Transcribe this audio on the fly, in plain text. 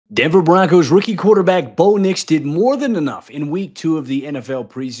Denver Broncos rookie quarterback Bo Nix did more than enough in week 2 of the NFL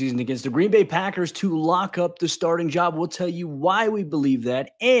preseason against the Green Bay Packers to lock up the starting job. We'll tell you why we believe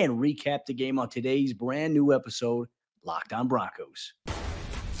that and recap the game on today's brand new episode, Locked On Broncos.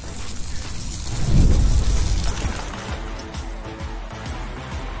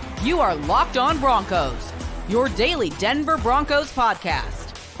 You are Locked On Broncos, your daily Denver Broncos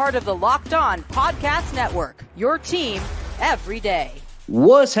podcast. Part of the Locked On Podcast Network, your team every day.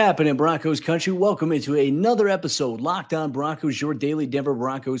 What's happening, Broncos Country? Welcome into another episode, Locked On Broncos, your daily Denver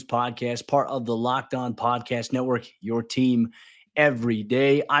Broncos podcast, part of the Locked On Podcast Network, your team every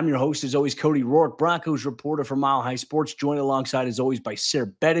day. I'm your host, as always, Cody Roark, Broncos reporter for Mile High Sports, joined alongside, as always, by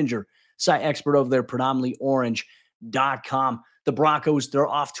Sayre Bedinger, site expert over there, predominantlyorange.com. The Broncos, they're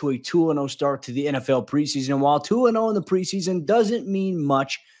off to a 2-0 start to the NFL preseason. And while 2-0 in the preseason doesn't mean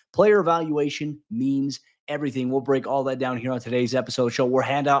much, player evaluation means everything. We'll break all that down here on today's episode show. We'll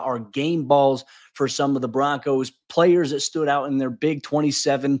hand out our game balls for some of the Broncos players that stood out in their big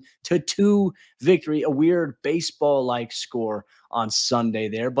 27-2 victory, a weird baseball-like score on Sunday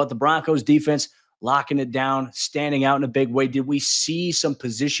there. But the Broncos defense locking it down, standing out in a big way. Did we see some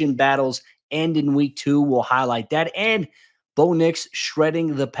position battles end in week 2? We'll highlight that. And Bo Nix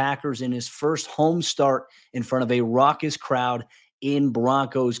shredding the Packers in his first home start in front of a raucous crowd in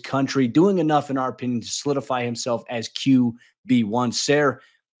Broncos country, doing enough, in our opinion, to solidify himself as QB1. Sayre,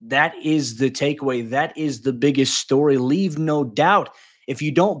 that is the takeaway. That is the biggest story. Leave no doubt. If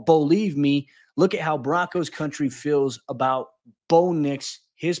you don't believe me, look at how Broncos country feels about Bo Nix,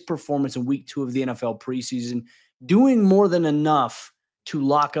 his performance in week 2 of the NFL preseason, doing more than enough to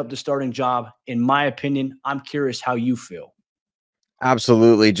lock up the starting job. In my opinion, I'm curious how you feel.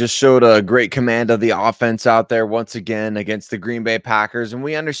 Absolutely. Just showed a great command of the offense out there once again against the Green Bay Packers. And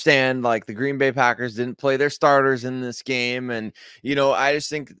we understand, like, the Green Bay Packers didn't play their starters in this game. And, you know, I just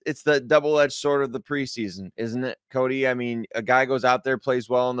think it's the double-edged sword of the preseason, isn't it, Cody? I mean, a guy goes out there, plays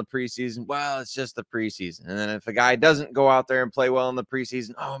well in the preseason. Well, it's just the preseason. And then if a guy doesn't go out there and play well in the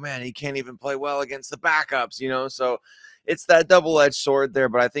preseason, oh, man, he can't even play well against the backups, you know? So it's that double-edged sword there,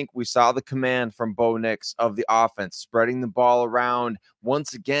 but I think we saw the command from Bo Nix of the offense, spreading the ball around.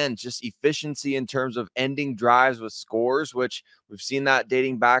 Once again, just efficiency in terms of ending drives with scores, which we've seen that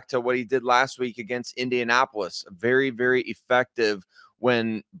dating back to what he did last week against Indianapolis. Very, very effective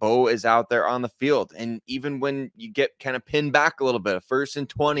when Bo is out there on the field. And even when you get kind of pinned back a little bit, 1st and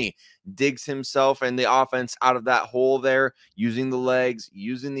 20, digs himself and the offense out of that hole there, using the legs,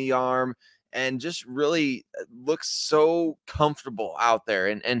 using the arm, and just really looks so comfortable out there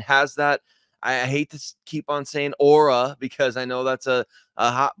and has that, I hate to keep on saying aura, because I know that's a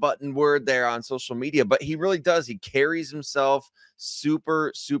hot button word there on social media, but he really does. He carries himself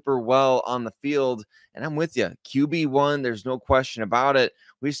super, super well on the field. And I'm with you. QB1, there's no question about it.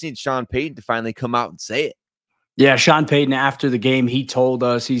 We just need Sean Payton to finally come out and say it. Yeah, Sean Payton, after the game, he told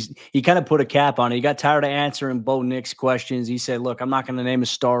us he kind of put a cap on it. He got tired of answering Bo Nix questions. He said, look, I'm not going to name a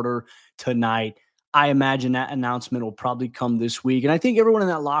starter tonight. I imagine that announcement will probably come this week. And I think everyone in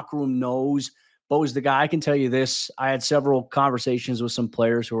that locker room knows Bo's the guy. I can tell you this. I had several conversations with some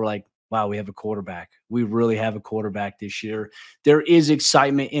players who were like, wow, we have a quarterback. We really have a quarterback this year. There is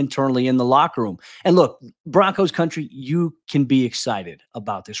excitement internally in the locker room. And look, Broncos country, you can be excited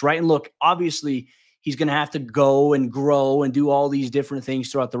about this, right? And look, obviously, he's going to have to go and grow and do all these different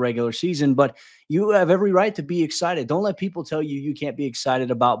things throughout the regular season, but you have every right to be excited. Don't let people tell you you can't be excited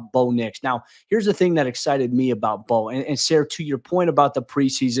about Bo Nix. Now, here's the thing that excited me about Bo. And Sayre, to your point about the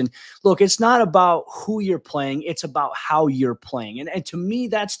preseason, look, it's not about who you're playing. It's about how you're playing. And to me,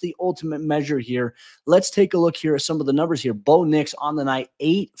 that's the ultimate measure here. Let's take a look here at some of the numbers here. Bo Nix on the night,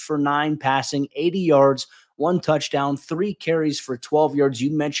 8 for 9 passing, 80 yards, 1 touchdown, 3 carries for 12 yards.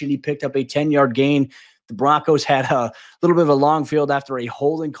 You mentioned he picked up a 10-yard gain. The Broncos had a little bit of a long field after a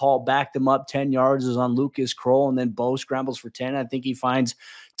holding call backed them up 10 yards. It was on Lucas Kroll, and then Bo scrambles for 10. I think he finds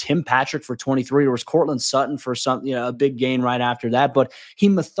Tim Patrick for 23. Or was Cortland Sutton for something, a big gain right after that. But he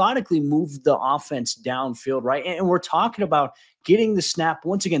methodically moved the offense downfield, right? And we're talking about getting the snap.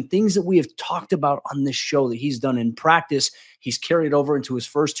 Once again, things that we have talked about on this show that he's done in practice, he's carried over into his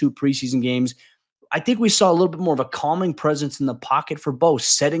first 2 preseason games. I think we saw a little bit more of a calming presence in the pocket for Bo,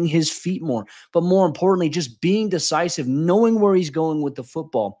 setting his feet more, but more importantly, just being decisive, knowing where he's going with the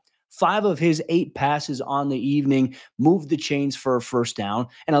football. 5 of his 8 passes on the evening moved the chains for a first down.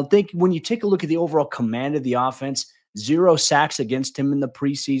 And I think when you take a look at the overall command of the offense, 0 sacks against him in the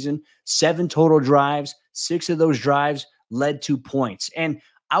preseason, 7 total drives, 6 of those drives led to points. And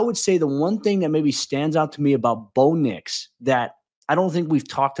I would say the one thing that maybe stands out to me about Bo Nix that I don't think we've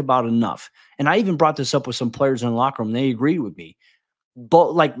talked about enough, and I even brought this up with some players in the locker room, they agreed with me.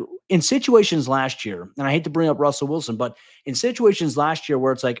 But like in situations last year, and I hate to bring up Russell Wilson, but in situations last year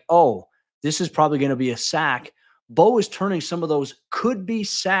where it's like, oh, this is probably going to be a sack, Bo is turning some of those could be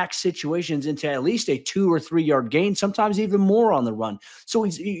sack situations into at least a 2 or 3 yard gain, sometimes even more on the run. So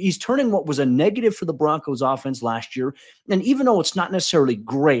he's turning what was a negative for the Broncos offense last year. And even though it's not necessarily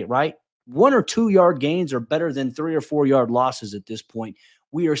great, right? 1 or 2 yard gains are better than 3 or 4 yard losses at this point.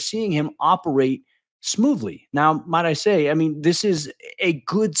 We are seeing him operate smoothly. Now, might I say, I mean, this is a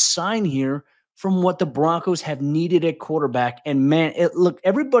good sign here from what the Broncos have needed at quarterback. And man, look,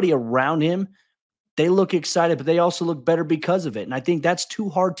 everybody around him, they look excited, but they also look better because of it. And I think that's too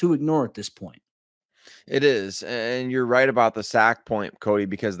hard to ignore at this point. It is. And you're right about the sack point, Cody,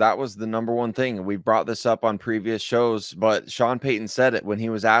 because that was the number one thing. We brought this up on previous shows, but Sean Payton said it when he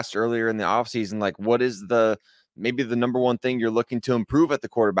was asked earlier in the offseason, like, what is maybe the number one thing you're looking to improve at the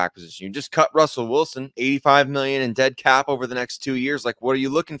quarterback position? You just cut Russell Wilson, $85 million in dead cap over the next 2 years. Like, what are you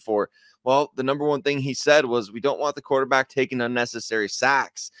looking for? Well, the number one thing he said was, we don't want the quarterback taking unnecessary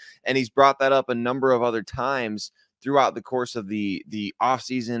sacks. And he's brought that up a number of other times throughout the course of the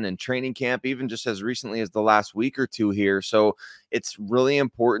offseason and training camp, even just as recently as the last week or two here. So it's really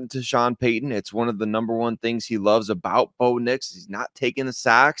important to Sean Payton. It's one of the number one things he loves about Bo Nix. He's not taking the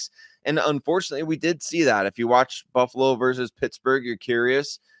sacks. And unfortunately, we did see that. If you watch Buffalo versus Pittsburgh, you're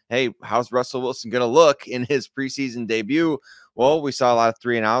curious, hey, how's Russell Wilson going to look in his preseason debut? Well, we saw a lot of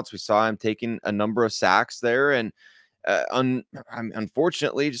 3 and outs. We saw him taking a number of sacks there. And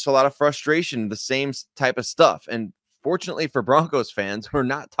unfortunately, just a lot of frustration, the same type of stuff. And fortunately for Broncos fans, we're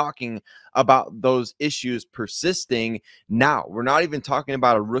not talking about those issues persisting now. We're not even talking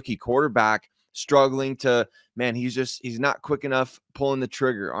about a rookie quarterback struggling to, man, he's not quick enough pulling the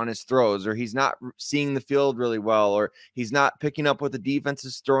trigger on his throws, or he's not seeing the field really well, or he's not picking up what the defense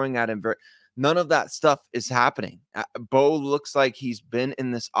is throwing at him. None of that stuff is happening. Bo looks like he's been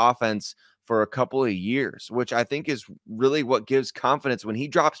in this offense for a couple of years, which I think is really what gives confidence. When he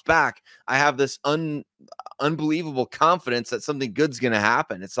drops back, I have this unbelievable confidence that something good's going to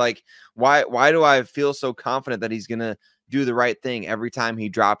happen. It's like, why do I feel so confident that he's going to do the right thing every time he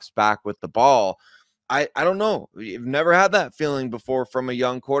drops back with the ball? I don't know. You've never had that feeling before from a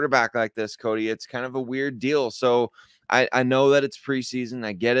young quarterback like this, Cody. It's kind of a weird deal. So I know that it's preseason.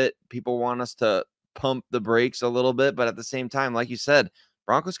 I get it. People want us to pump the brakes a little bit, but at the same time, like you said,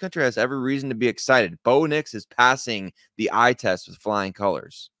 Broncos Country has every reason to be excited. Bo Nix is passing the eye test with flying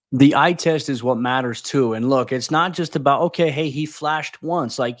colors. The eye test is what matters too. And look, it's not just about, okay, hey, he flashed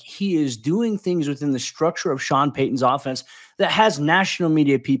once. Like, he is doing things within the structure of Sean Payton's offense that has national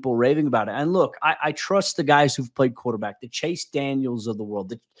media people raving about it. And look, I trust the guys who've played quarterback, the Chase Daniels of the world,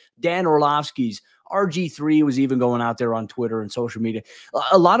 the Dan Orlovsky's. RG3 was even going out there on Twitter and social media.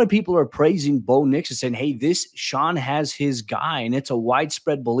 A lot of people are praising Bo Nix and saying, hey, this Sean has his guy, and it's a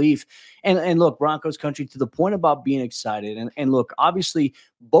widespread belief. And look, Broncos Country, to the point about being excited. And look, obviously,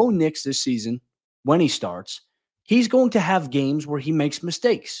 Bo Nix this season, when he starts, he's going to have games where he makes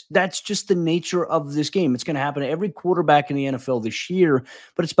mistakes. That's just the nature of this game. It's going to happen to every quarterback in the NFL this year,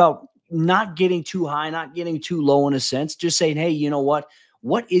 but it's about not getting too high, not getting too low in a sense, just saying, hey, you know what?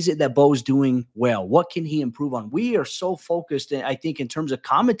 What is it that Bo's doing well? What can he improve on? We are so focused, I think, in terms of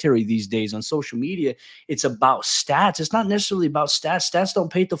commentary these days on social media, it's about stats. It's not necessarily about stats. Stats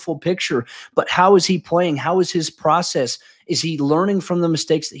don't paint the full picture, but how is he playing? How is his process? Is he learning from the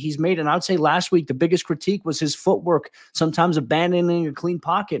mistakes that he's made? And I would say last week, the biggest critique was his footwork, sometimes abandoning a clean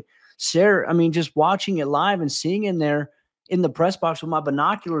pocket. Sayre, I mean, just watching it live and seeing in there in the press box with my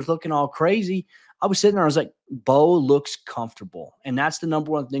binoculars looking all crazy, I was sitting there, I was like, Bo looks comfortable. And that's the number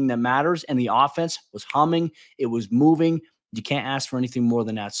one thing that matters. And the offense was humming. It was moving. You can't ask for anything more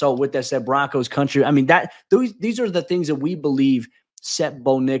than that. So with that said, Broncos Country, I mean, these are the things that we believe set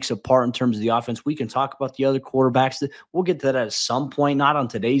Bo Nix apart in terms of the offense. We can talk about the other quarterbacks. We'll get to that at some point, not on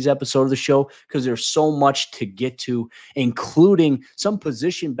today's episode of the show, because there's so much to get to, including some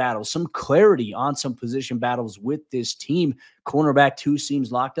position battles, some clarity on some position battles with this team. Cornerback 2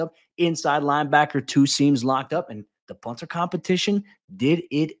 seems locked up. Inside linebacker 2 seems locked up. And the punter competition, did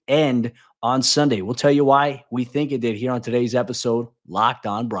it end on Sunday? We'll tell you why we think it did here on today's episode, Locked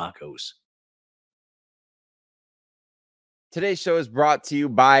On Broncos. Today's show is brought to you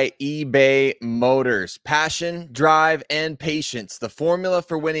by eBay Motors. Passion, drive, and patience. The formula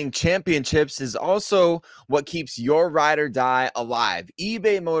for winning championships is also what keeps your ride or die alive.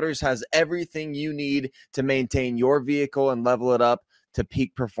 eBay Motors has everything you need to maintain your vehicle and level it up. to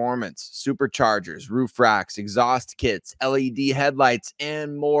peak performance, superchargers, roof racks, exhaust kits, LED headlights,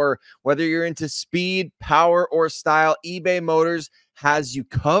 and more. Whether you're into speed, power, or style, eBay Motors has you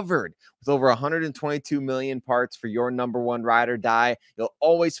covered. With over 122 million parts for your number one ride or die, you'll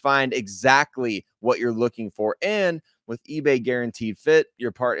always find exactly what you're looking for. And with eBay Guaranteed Fit,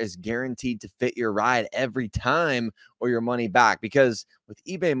 your part is guaranteed to fit your ride every time or your money back. Because with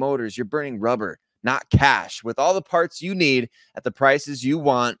eBay Motors, you're burning rubber, not cash. With all the parts you need at the prices you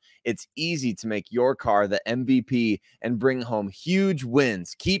want, it's easy to make your car the MVP and bring home huge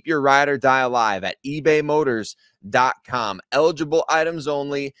wins. Keep your ride or die alive at ebaymotors.com. Eligible items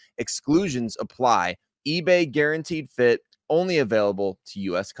only. Exclusions apply. eBay Guaranteed Fit, only available to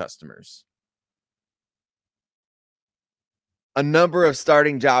U.S. customers. A number of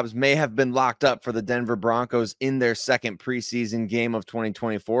starting jobs may have been locked up for the Denver Broncos in their second preseason game of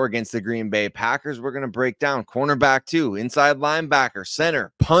 2024 against the Green Bay Packers. We're going to break down cornerback 2, inside linebacker,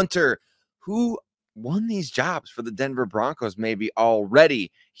 center, punter. Who won these jobs for the Denver Broncos maybe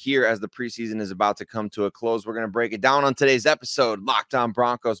already here as the preseason is about to come to a close. We're going to break it down on today's episode, Locked On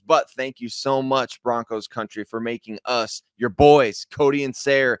Broncos. But thank you so much, Broncos Country, for making us, your boys, Cody and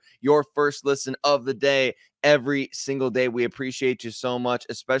Sayre, your first listen of the day. Every single day. We appreciate you so much,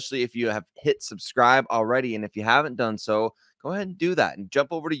 especially if you have hit subscribe already. And if you haven't done so, go ahead and do that and jump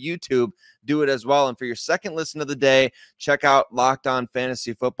over to YouTube, do it as well. And for your second listen of the day, check out Locked On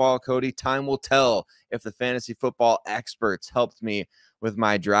Fantasy Football. Cody, time will tell if the fantasy football experts helped me with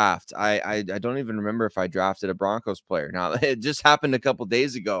my draft. I don't even remember if I drafted a Broncos player. Now, it just happened a couple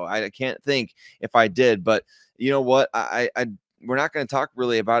days ago. I can't think if I did, but you know what? We're not going to talk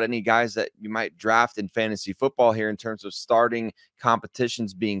really about any guys that you might draft in fantasy football here in terms of starting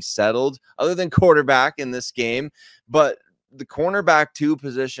competitions being settled, other than quarterback in this game. But the cornerback 2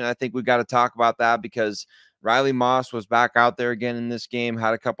 position, I think we've got to talk about that because Riley Moss was back out there again in this game,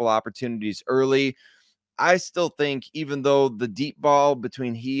 had a couple opportunities early. I still think, even though the deep ball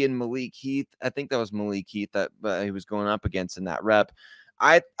between he and Malik Heath, I think that was Malik Heath that he was going up against in that rep.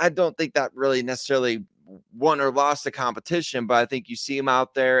 I don't think that really necessarily won or lost the competition, but I think you see him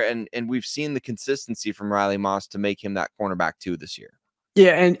out there, and we've seen the consistency from Riley Moss to make him that cornerback 2 this year.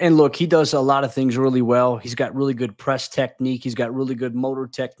 Yeah, and look, he does a lot of things really well. He's got really good press technique. He's got really good motor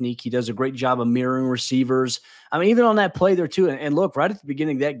technique. He does a great job of mirroring receivers. I mean, even on that play there too. And look, right at the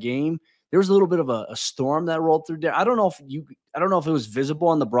beginning of that game, there was a little bit of a storm that rolled through there. I don't know if it was visible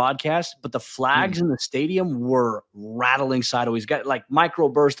on the broadcast, but the flags in the stadium were rattling sideways. Got like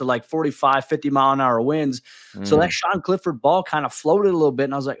microburst of like 45, 50 mile an hour winds. So that Sean Clifford ball kind of floated a little bit.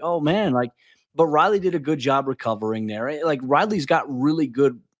 And I was like, oh man, but Riley did a good job recovering there. Like Riley's got really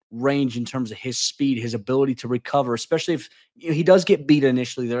good range in terms of his speed, his ability to recover, especially if he does get beat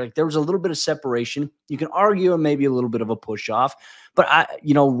initially. There was a little bit of separation. You can argue and maybe a little bit of a push off, but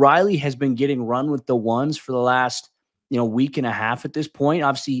Riley has been getting run with the ones for the last week and a half at this point.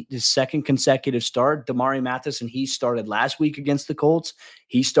 Obviously, his second consecutive start. Damari Mathis, and he started last week against the Colts.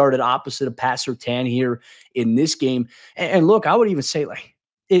 He started opposite of Pat Surtain here in this game. And look, I would even say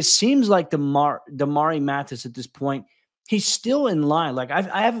it seems like Damari Mathis at this point, he's still in line. Like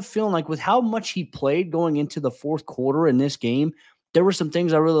I have a feeling like with how much he played going into the fourth quarter in this game, there were some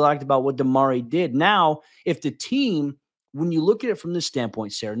things I really liked about what Damari did. Now, if the team, when you look at it from this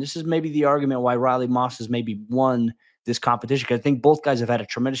standpoint, Sayre, and this is maybe the argument why Riley Moss has maybe won this competition, because I think both guys have had a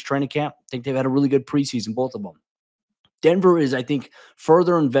tremendous training camp. I think they've had a really good preseason, both of them. Denver is, I think,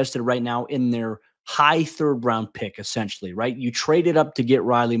 further invested right now in their high third-round pick, essentially, right? You traded up to get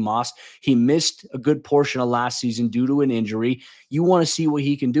Riley Moss. He missed a good portion of last season due to an injury. You want to see what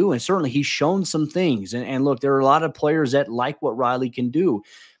he can do, and certainly he's shown some things. And look, there are a lot of players that like what Riley can do.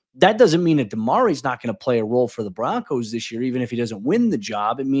 That doesn't mean that Damari's not going to play a role for the Broncos this year, even if he doesn't win the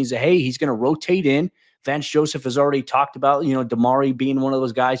job. It means that, hey, he's going to rotate in. Vance Joseph has already talked about, Damari being one of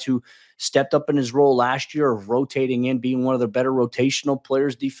those guys who stepped up in his role last year of rotating in, being one of the better rotational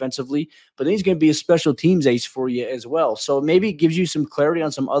players defensively. But then he's going to be a special teams ace for you as well. So maybe it gives you some clarity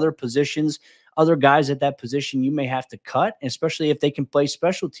on some other positions, other guys at that position you may have to cut, especially if they can play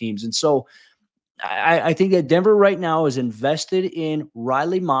special teams. And so I think that Denver right now is invested in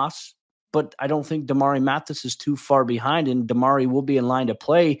Riley Moss, but I don't think Damari Mathis is too far behind, and Damari will be in line to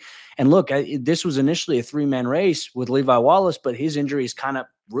play. And look, this was initially a 3-man race with Levi Wallace, but his injuries kind of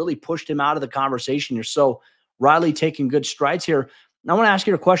really pushed him out of the conversation here. So Riley taking good strides here. Now, I want to ask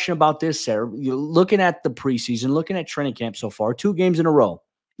you a question about this, Sayre. You're looking at the preseason, looking at training camp so far, 2 games in a row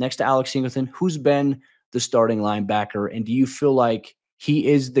next to Alex Singleton. Who's been the starting linebacker, and do you feel like he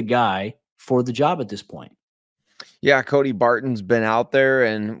is the guy for the job at this point? Yeah, Cody Barton's been out there,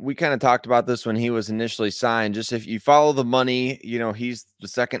 and we kind of talked about this when he was initially signed. Just if you follow the money, he's the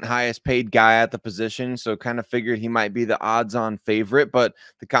second highest paid guy at the position, so kind of figured he might be the odds-on favorite. But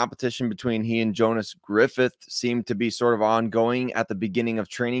the competition between he and Jonas Griffith seemed to be sort of ongoing at the beginning of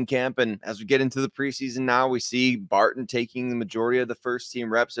training camp, and as we get into the preseason now, we see Barton taking the majority of the first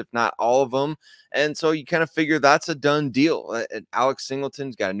team reps, if not all of them. And so you kind of figure that's a done deal. Alex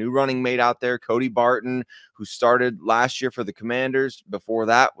Singleton's got a new running mate out there, Cody Barton, who started last year for the Commanders, before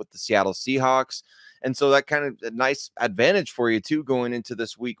that with the Seattle Seahawks. And so that kind of a nice advantage for you too going into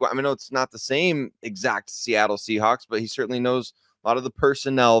this week. I mean, no, it's not the same exact Seattle Seahawks, but he certainly knows a lot of the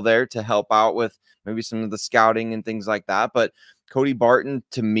personnel there to help out with maybe some of the scouting and things like that. But Cody Barton,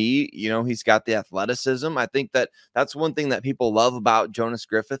 to me, he's got the athleticism. I think that's one thing that people love about Jonas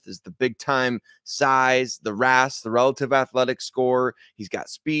Griffith is the big time size, the RAS, the relative athletic score. He's got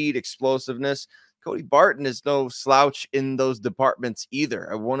speed, explosiveness. Cody Barton is no slouch in those departments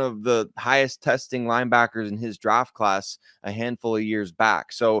either. One of the highest testing linebackers in his draft class a handful of years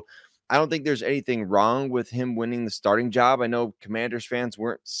back. So I don't think there's anything wrong with him winning the starting job. I know Commanders fans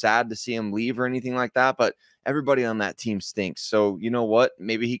weren't sad to see him leave or anything like that, but everybody on that team stinks. So you know what?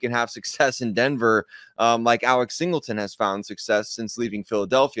 Maybe he can have success in Denver, like Alex Singleton has found success since leaving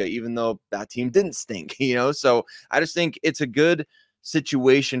Philadelphia, even though that team didn't stink, So I just think it's a good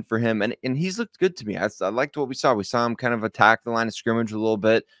situation for him, and he's looked good to me. I liked what we saw. We saw him kind of attack the line of scrimmage a little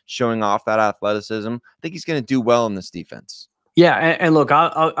bit, showing off that athleticism. I think he's going to do well in this defense. Yeah, and look,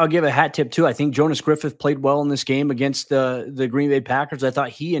 I'll give a hat tip too. I think Jonas Griffith played well in this game against the Green Bay Packers. I thought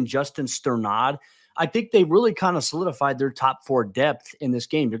he and Justin Sternad, I think they really kind of solidified their top four depth in this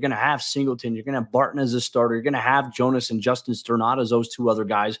game. You're going to have Singleton, you're going to have Barton as a starter, you're going to have Jonas and Justin Sternad as those two other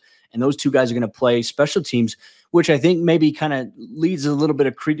guys, and those two guys are going to play special teams, which I think maybe kind of leads a little bit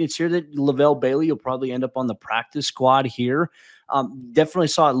of credence here that Lavelle Bailey will probably end up on the practice squad here. Definitely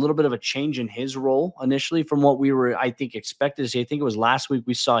saw a little bit of a change in his role initially from what we were, I think, expected to see. I think it was last week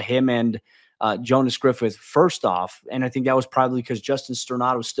we saw him and Jonas Griffith first off, and I think that was probably because Justin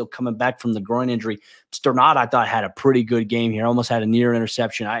Sternad was still coming back from the groin injury. Sternad, I thought, had a pretty good game here, almost had a near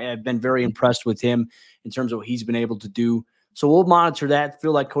interception. I've been very impressed with him in terms of what he's been able to do. So we'll monitor that.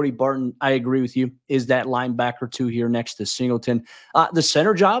 Feel like Cody Barton, I agree with you, is that linebacker too here next to Singleton. The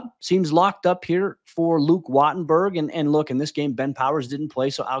center job seems locked up here for Luke Wattenberg. And look, in this game, Ben Powers didn't play,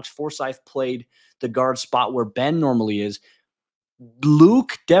 so Alex Forsyth played the guard spot where Ben normally is.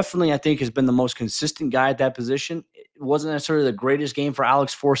 Luke definitely, I think, has been the most consistent guy at that position. It wasn't necessarily the greatest game for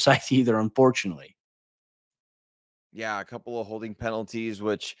Alex Forsyth either, unfortunately. Yeah, a couple of holding penalties,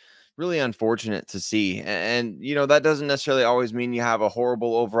 which really unfortunate to see. And that doesn't necessarily always mean you have a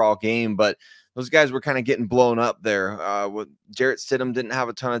horrible overall game, but those guys were kind of getting blown up there. With Jarrett Stidham didn't have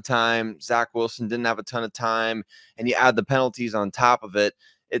a ton of time. Zach Wilson didn't have a ton of time. And you add the penalties on top of it.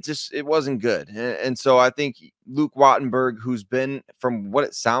 It wasn't good. And so I think Luke Wattenberg, who's been, from what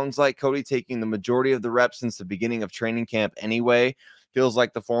it sounds like, Cody, taking the majority of the reps since the beginning of training camp anyway, feels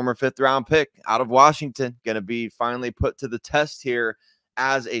like the former 5th-round pick out of Washington, going to be finally put to the test here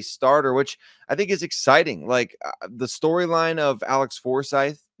as a starter, which I think is exciting. Like the storyline of Alex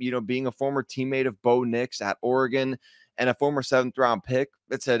Forsyth, being a former teammate of Bo Nix at Oregon and a former 7th-round pick.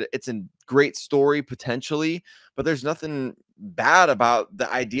 It's a great story potentially, but there's nothing bad about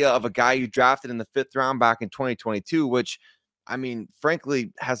the idea of a guy you drafted in the 5th round back in 2022, which, I mean,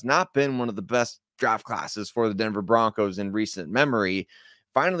 frankly, has not been one of the best draft classes for the Denver Broncos in recent memory.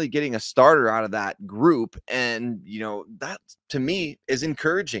 Finally getting a starter out of that group, and that to me is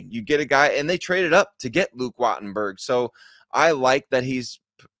encouraging. You get a guy, and they traded up to get Luke Wattenberg, so I like that he's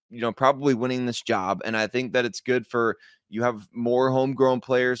probably winning this job, and I think that it's good for you have more homegrown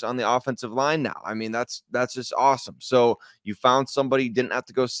players on the offensive line now. I mean, that's just awesome. So you found somebody, didn't have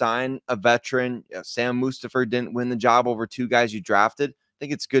to go sign a veteran. Sam Mustipher didn't win the job over 2 guys you drafted. I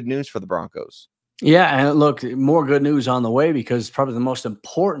think it's good news for the Broncos. Yeah, and look, more good news on the way, because probably the most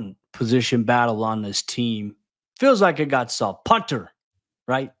important position battle on this team feels like it got solved. Punter,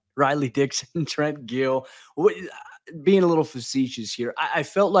 right? Riley Dixon, Trent Gill. Being a little facetious here, I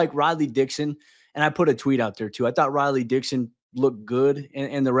felt like Riley Dixon, and I put a tweet out there too, I thought Riley Dixon looked good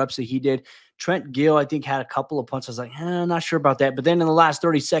in the reps that he did. Trent Gill, I think, had a couple of punts. I was like, I'm not sure about that. But then in the last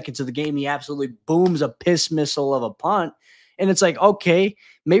 30 seconds of the game, he absolutely booms a piss missile of a punt. And it's like, okay,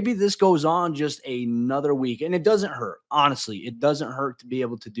 maybe this goes on just another week. And it doesn't hurt. Honestly, it doesn't hurt to be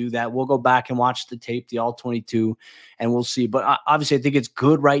able to do that. We'll go back and watch the tape, the all-22, and we'll see. But obviously, I think it's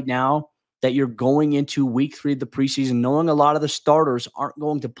good right now that you're going into week 3 of the preseason, knowing a lot of the starters aren't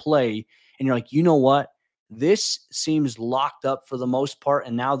going to play. And you're like, you know what? This seems locked up for the most part.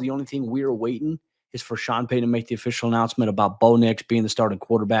 And now the only thing we're waiting is for Sean Payton to make the official announcement about Bo Nix being the starting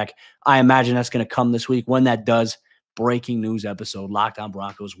quarterback. I imagine that's going to come this week. When that does, breaking news episode, Locked On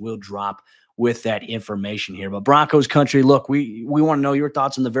Broncos, will drop with that information here. But Broncos country, look, we want to know your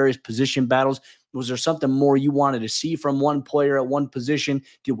thoughts on the various position battles. Was there something more you wanted to see from one player at one position?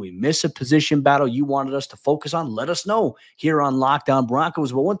 Did we miss a position battle you wanted us to focus on? Let us know here on Locked On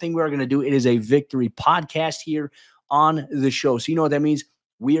Broncos. But one thing we are going to do, it is a victory podcast here on the show. So you know what that means?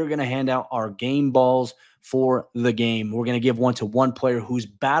 We are going to hand out our game balls for the game. We're going to give one to one player who's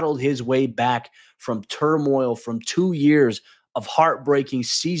battled his way back from turmoil, from 2 years of heartbreaking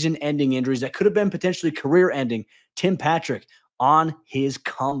season-ending injuries that could have been potentially career-ending. Tim Patrick on his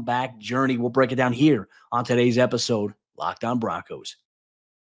comeback journey. We'll break it down here on today's episode, Locked On Broncos.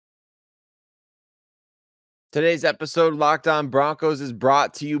 Today's episode, Locked On Broncos, is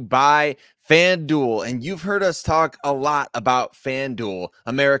brought to you by FanDuel. And you've heard us talk a lot about FanDuel,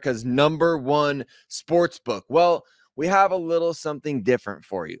 America's #1 sportsbook. Well, we have a little something different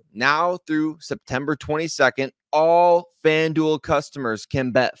for you. Now through September 22nd, all FanDuel customers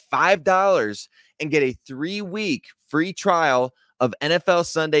can bet $5 and get a 3-week free trial of NFL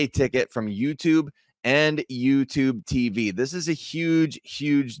Sunday Ticket from YouTube and YouTube TV. This is a huge,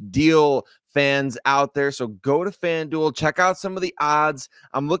 huge deal, fans out there. So go to FanDuel, check out some of the odds.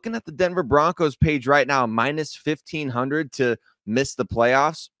 I'm looking at the Denver Broncos page right now, minus 1,500 to miss the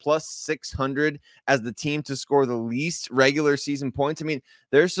playoffs, plus 600 as the team to score the least regular season points. I mean,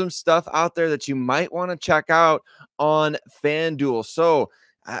 there's some stuff out there that you might want to check out on FanDuel. So,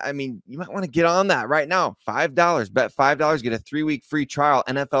 I mean, you might want to get on that right now. $5, bet $5, get a 3-week free trial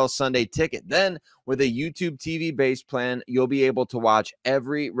NFL Sunday Ticket. Then with a YouTube TV based plan, you'll be able to watch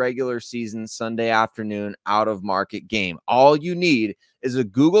every regular season Sunday afternoon out of market game. All you need is a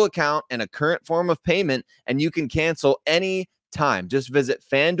Google account and a current form of payment, and you can cancel any time. Just visit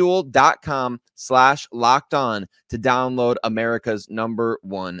fanduel.com/lockedon to download America's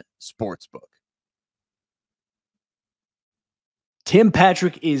 #1 sportsbook. Tim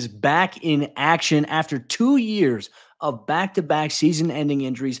Patrick is back in action after 2 years of back-to-back season-ending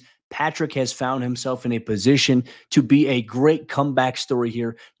injuries. Patrick has found himself in a position to be a great comeback story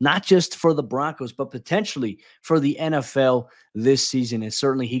here, not just for the Broncos, but potentially for the NFL this season. And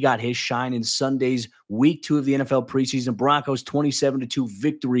certainly he got his shine in Sunday's week 2 of the NFL preseason. Broncos 27-2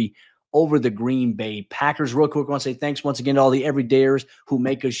 victory over the Green Bay Packers. Real quick, I want to say thanks once again to all the everydayers who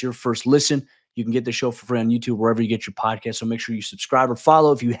make us your first listen. You can get the show for free on YouTube, wherever you get your podcast. So make sure you subscribe or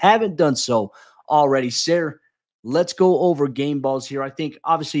follow if you haven't done so already. Sayre, let's go over game balls here. I think,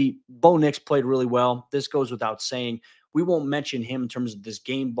 obviously, Bo Nix played really well. This goes without saying. We won't mention him in terms of this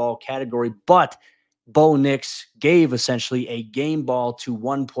game ball category, but Bo Nix gave essentially a game ball to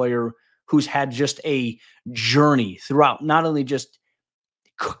one player who's had just a journey throughout, not only just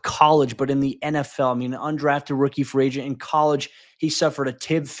college, but in the NFL. I mean, an undrafted rookie free agent in college. He suffered a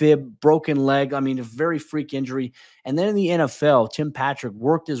tib-fib, broken leg. I mean, a very freak injury. And then in the NFL, Tim Patrick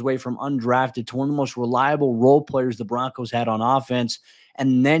worked his way from undrafted to one of the most reliable role players the Broncos had on offense.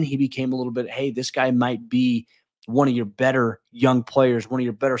 And then he became a little bit, hey, this guy might be one of your better young players, one of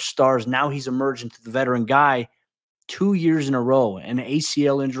your better stars. Now he's emerged into the veteran guy 2 years in a row, an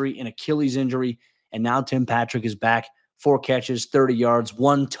ACL injury, an Achilles injury. And now Tim Patrick is back. 4 catches, 30 yards,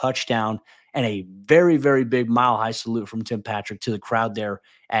 1 touchdown, and a very, very big mile-high salute from Tim Patrick to the crowd there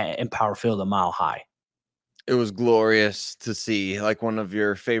at Empower Field, a mile high. It was glorious to see, like, one of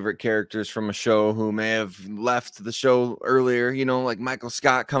your favorite characters from a show who may have left the show earlier, you know, like Michael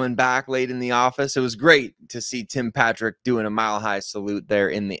Scott coming back late in the office. It was great to see Tim Patrick doing a mile-high salute there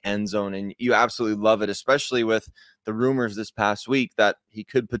in the end zone, and you absolutely love it, especially with the rumors this past week that he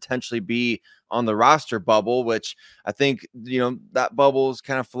could potentially be on the roster bubble, which I think, you know, that bubble's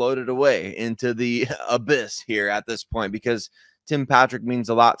kind of floated away into the abyss here at this point, because Tim Patrick means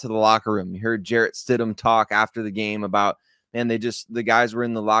a lot to the locker room. You heard Jarrett Stidham talk after the game about, man, the guys were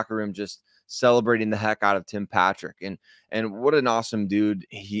in the locker room just celebrating the heck out of Tim Patrick. And what an awesome dude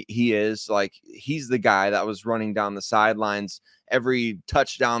he is. Like, he's the guy that was running down the sidelines every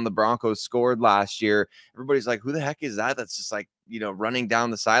touchdown the Broncos scored last year. Everybody's like, who the heck is that? That's just like, you know, running down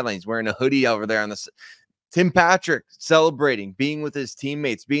the sidelines, wearing a hoodie over there on the Tim Patrick celebrating, being with his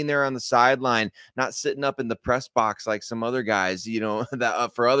teammates, being there on the sideline, not sitting up in the press box like some other guys, you know,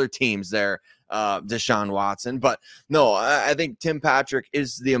 that for other teams there, Deshaun Watson. But no, I think Tim Patrick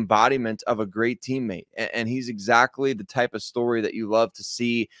is the embodiment of a great teammate, and he's exactly the type of story that you love to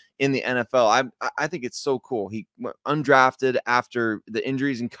see in the NFL. I think it's so cool. He went undrafted after the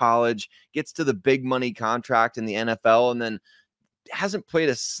injuries in college, gets to the big money contract in the NFL, and then hasn't played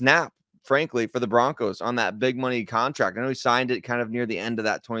a snap, frankly, for the Broncos on that big money contract. I know he signed it kind of near the end of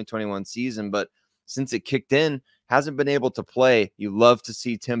that 2021 season, but since it kicked in, hasn't been able to play. You love to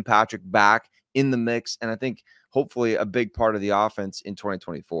see Tim Patrick back in the mix, and I think hopefully a big part of the offense in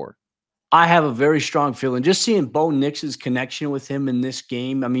 2024. I have a very strong feeling. Just seeing Bo Nix's connection with him in this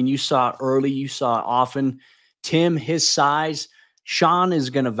game. I mean, you saw it early, you saw it often. Tim, his size, Sean is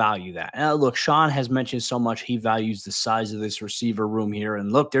going to value that. Look, Sean has mentioned so much he values the size of this receiver room here.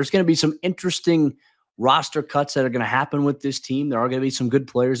 And look, there's going to be some interesting roster cuts that are going to happen with this team. There are going to be some good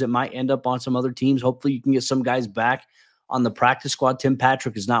players that might end up on some other teams. Hopefully you can get some guys back on the practice squad. Tim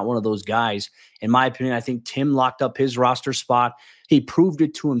Patrick is not one of those guys. In my opinion, I think Tim locked up his roster spot. He proved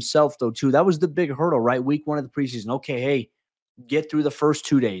it to himself, though, too. That was the big hurdle, right? Week 1 of the preseason. Okay, hey, get through the first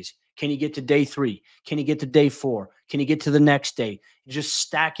 2 days. Can you get to day 3? Can you get to day 4? Can you get to the next day? Just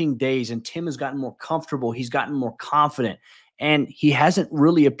stacking days. And Tim has gotten more comfortable. He's gotten more confident. And he hasn't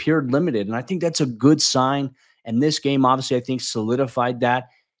really appeared limited. And I think that's a good sign. And this game, obviously, I think solidified that.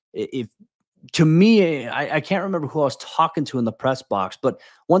 To me, I can't remember who I was talking to in the press box, but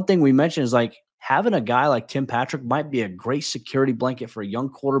one thing we mentioned is like having a guy like Tim Patrick might be a great security blanket for a young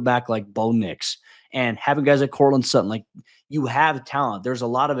quarterback like Bo Nix, and having guys like Cortland Sutton. Like, you have talent. There's a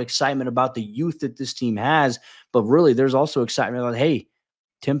lot of excitement about the youth that this team has, but really there's also excitement about, hey,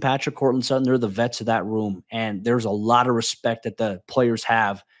 Tim Patrick, Cortland Sutton, they're the vets of that room, and there's a lot of respect that the players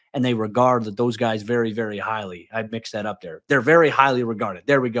have, and they regard those guys very, very highly. I mixed that up there. They're very highly regarded.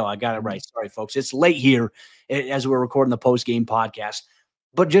 There we go. I got it right. Sorry, folks. It's late here as we're recording the post-game podcast.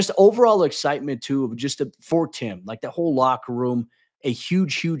 But just overall excitement, too, for Tim. Like, the whole locker room, a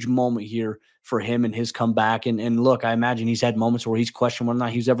huge, huge moment here for him and his comeback. And look, I imagine he's had moments where he's questioned whether or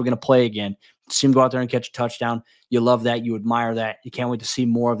not he's ever going to play again. See him go out there and catch a touchdown. You love that. You admire that. You can't wait to see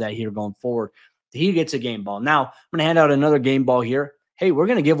more of that here going forward. He gets a game ball. Now, I'm going to hand out another game ball here. Hey, we're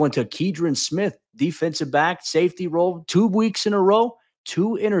going to give one to Kedron Smith, defensive back, safety role, 2 weeks in a row,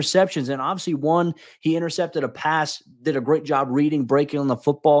 2 interceptions. And obviously one, he intercepted a pass, did a great job reading, breaking on the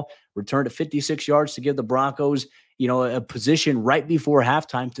football, returned to 56 yards to give the Broncos, a position right before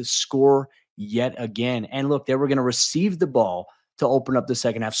halftime to score yet again. And look, they were going to receive the ball to open up the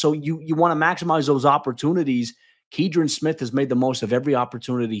second half. So you want to maximize those opportunities. Kedron Smith has made the most of every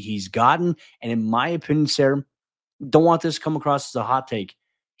opportunity he's gotten. And in my opinion, Sayre, don't want this to come across as a hot take.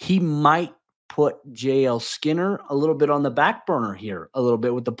 He might put JL Skinner a little bit on the back burner here, a little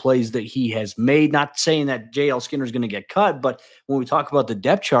bit with the plays that he has made. Not saying that JL Skinner is going to get cut, but when we talk about the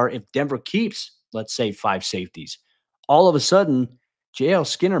depth chart, if Denver keeps, let's say, 5 safeties, all of a sudden, JL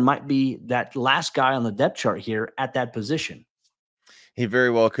Skinner might be that last guy on the depth chart here at that position. He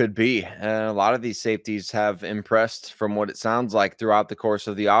very well could be. A lot of these safeties have impressed from what it sounds like throughout the course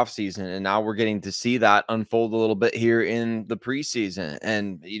of the offseason. And now we're getting to see that unfold a little bit here in the preseason.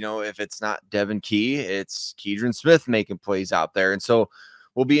 And, if it's not Devin Key, it's Kedron Smith making plays out there. And so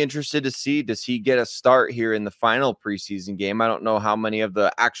we'll be interested to see, does he get a start here in the final preseason game? I don't know how many of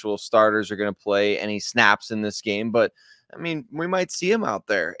the actual starters are going to play any snaps in this game, but I mean, we might see him out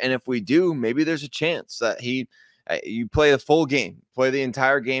there. And if we do, maybe there's a chance that you play the full game, play the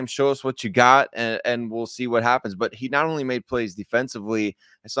entire game, show us what you got, and we'll see what happens. But he not only made plays defensively,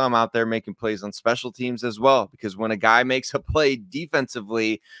 I saw him out there making plays on special teams as well, because when a guy makes a play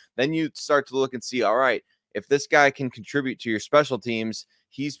defensively, then you start to look and see, all right, if this guy can contribute to your special teams,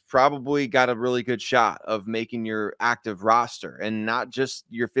 he's probably got a really good shot of making your active roster, and not just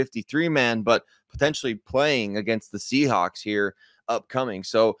your 53-man, but potentially playing against the Seahawks here upcoming.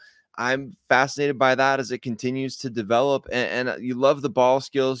 So I'm fascinated by that as it continues to develop. And you love the ball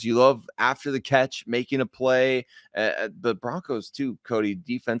skills. You love after the catch, making a play. The Broncos too, Cody,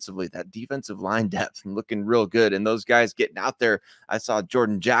 defensively, that defensive line depth and looking real good. And those guys getting out there. I saw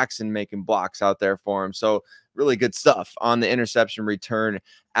Jordan Jackson making blocks out there for him. So really good stuff on the interception return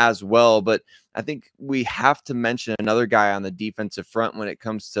as well. But I think we have to mention another guy on the defensive front when it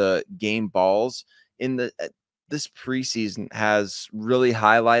comes to game balls. This preseason has really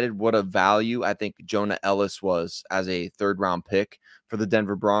highlighted what a value I think Jonah Ellis was as a 3rd-round pick for the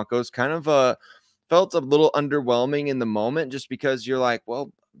Denver Broncos. Kind of felt a little underwhelming in the moment, just because you're like, well,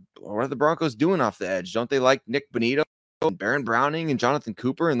 what are the Broncos doing off the edge? Don't they like Nick Bonito and Baron Browning and Jonathan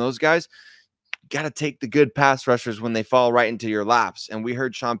Cooper and those guys? You got to take the good pass rushers when they fall right into your laps. And we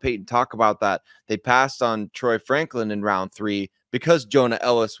heard Sean Payton talk about that. They passed on Troy Franklin in round 3 because Jonah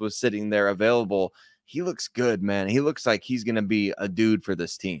Ellis was sitting there available. He looks good, man. He looks like he's going to be a dude for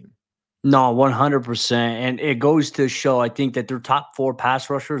this team. No, 100%. And it goes to show, I think, that their top 4 pass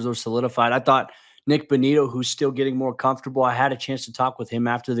rushers are solidified. I thought Nick Bonito, who's still getting more comfortable, I had a chance to talk with him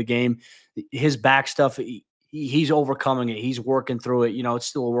after the game. His back stuff, he's overcoming it. He's working through it. It's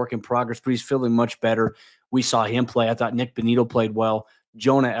still a work in progress, but he's feeling much better. We saw him play. I thought Nick Bonito played well.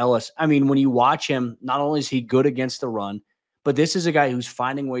 Jonah Ellis. I mean, when you watch him, not only is he good against the run, but this is a guy who's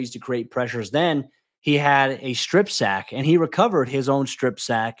finding ways to create pressures. Then he had a strip sack, and he recovered his own strip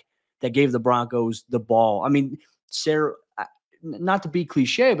sack that gave the Broncos the ball. I mean, Sayre, not to be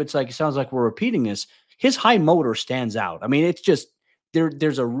cliche, but it sounds like we're repeating this. His high motor stands out. I mean, it's just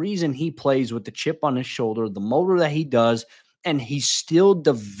there's a reason he plays with the chip on his shoulder, the motor that he does, and he's still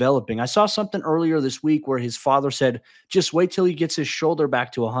developing. I saw something earlier this week where his father said, just wait till he gets his shoulder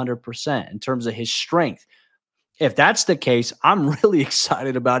back to 100% in terms of his strength. If that's the case, I'm really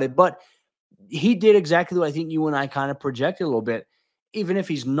excited about it. But he did exactly what I think you and I kind of projected a little bit. Even if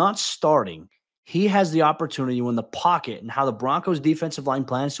he's not starting, he has the opportunity when the pocket and how the Broncos defensive line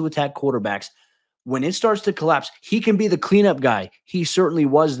plans to attack quarterbacks, when it starts to collapse, he can be the cleanup guy. He certainly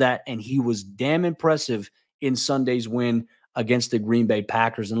was that, and he was damn impressive in Sunday's win against the Green Bay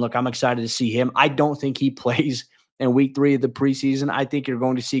Packers. And look, I'm excited to see him. I don't think he plays in week 3 of the preseason. I think you're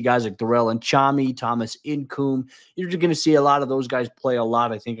going to see guys like Darrell and Chami, Thomas Incoom. You're just going to see a lot of those guys play a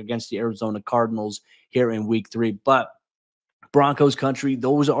lot, I think, against the Arizona Cardinals here in week 3. But Broncos country,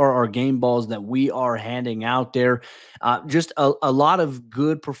 those are our game balls that we are handing out there. Just a lot of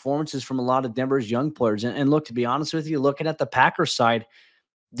good performances from a lot of Denver's young players. And look, to be honest with you, looking at the Packers side,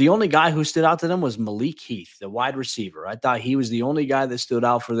 the only guy who stood out to them was Malik Heath, the wide receiver. I thought he was the only guy that stood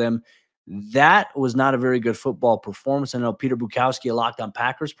out for them. That was not a very good football performance. I know Peter Bukowski, a Locked On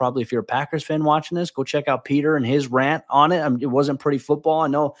Packers. Probably if you're a Packers fan watching this, go check out Peter and his rant on it. I mean, it wasn't pretty football. I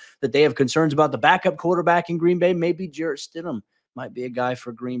know that they have concerns about the backup quarterback in Green Bay. Maybe Jarrett Stidham might be a guy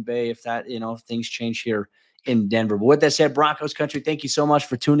for Green Bay if that, if things change here in Denver. But with that said, Broncos country, thank you so much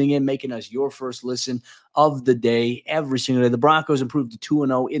for tuning in, making us your first listen of the day every single day. The Broncos improved to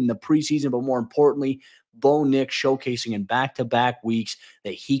 2-0 in the preseason, but more importantly, Bo Nix showcasing in back-to-back weeks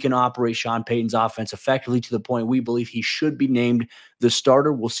that he can operate Sean Payton's offense effectively to the point we believe he should be named the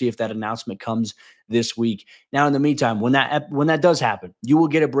starter. We'll see if that announcement comes this week. Now, in the meantime, when that does happen, you will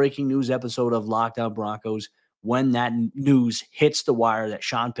get a breaking news episode of Locked On Broncos when that news hits the wire that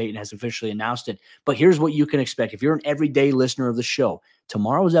Sean Payton has officially announced it. But here's what you can expect. If you're an everyday listener of the show,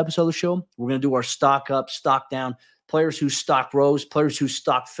 tomorrow's episode of the show, we're going to do our stock up, stock down, players whose stock rose, players whose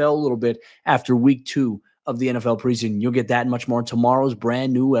stock fell a little bit after week 2 of the NFL preseason. You'll get that and much more in tomorrow's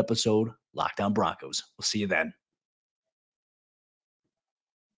brand new episode, Locked On Broncos. We'll see you then.